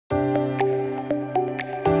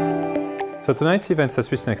So tonight's event at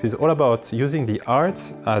Swiss Next is all about using the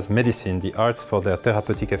arts as medicine, the arts for their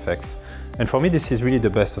therapeutic effects. And for me, this is really the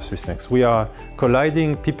best of Swiss Next. We are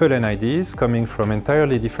colliding people and ideas coming from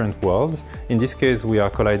entirely different worlds. In this case, we are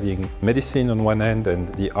colliding medicine on one end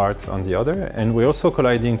and the arts on the other. And we're also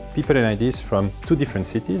colliding people and ideas from two different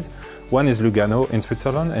cities. One is Lugano in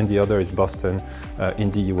Switzerland and the other is Boston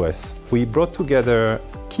in the US. We brought together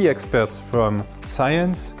key experts from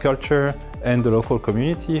science, culture, and the local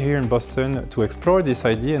community here in Boston to explore this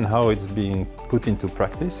idea and how it's being put into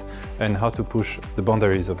practice and how to push the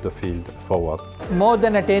boundaries of the field forward. More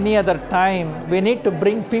than at any other time, we need to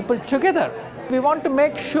bring people together. We want to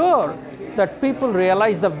make sure that people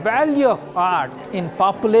realize the value of art in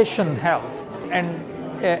population health and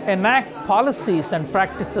enact policies and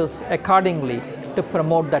practices accordingly to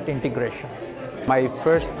promote that integration. My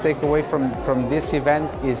first takeaway from this event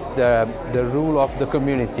is the rule of the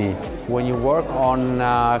community. When you work on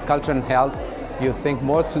culture and health, you think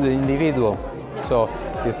more to the individual. So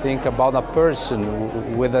you think about a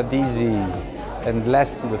person with a disease and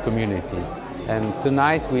less to the community. And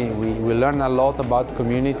tonight we learn a lot about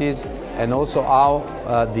communities and also how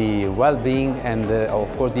the well-being and of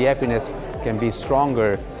course the happiness can be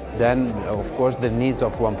stronger than of course the needs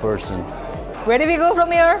of one person. Where do we go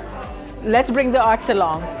from here? Let's bring the arts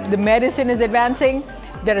along. The medicine is advancing.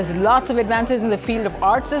 There is lots of advances in the field of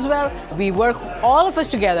arts as well. We work, all of us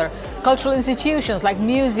together, cultural institutions like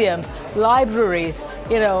museums, libraries,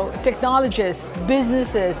 technologists,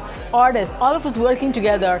 businesses, artists, all of us working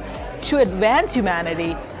together to advance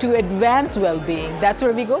humanity, to advance well-being. That's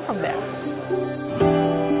where we go from there.